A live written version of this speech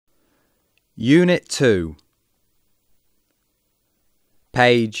Unit 2,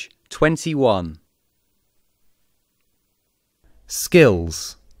 page 21.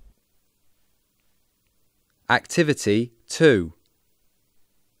 Skills. Activity 2.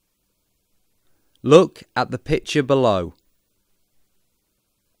 Look at the picture below.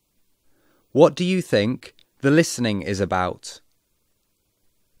 What do you think the listening is about?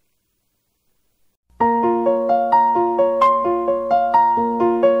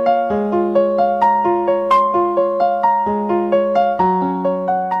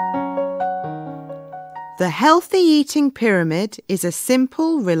 The Healthy Eating Pyramid is a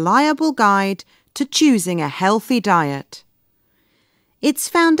simple, reliable guide to choosing a healthy diet. Its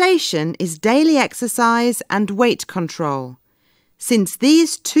foundation is daily exercise and weight control, since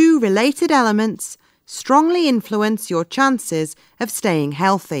these two related elements strongly influence your chances of staying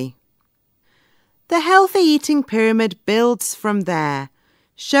healthy. The Healthy Eating Pyramid builds from there,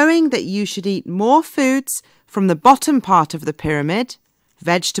 showing that you should eat more foods from the bottom part of the pyramid,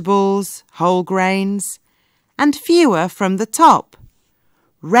 vegetables, whole grains, and fewer from the top,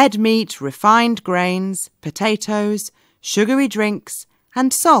 red meat, refined grains, potatoes, sugary drinks,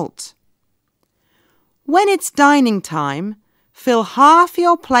 and salt. When it's dining time, fill half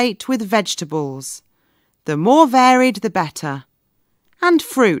your plate with vegetables, the more varied the better, and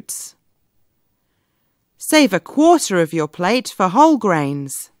fruits. Save a quarter of your plate for whole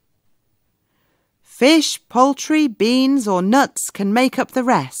grains. Fish, poultry, beans, or nuts can make up the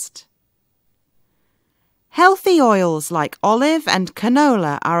rest. Healthy oils like olive and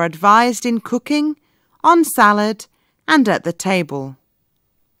canola are advised in cooking, on salad, and at the table.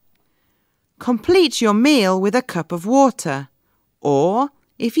 Complete your meal with a cup of water, or,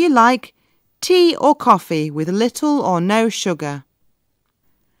 if you like, tea or coffee with little or no sugar.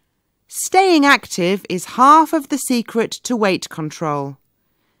 Staying active is half of the secret to weight control.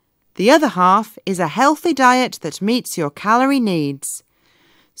 The other half is a healthy diet that meets your calorie needs.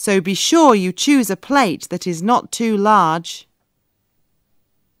 So be sure you choose a plate that is not too large.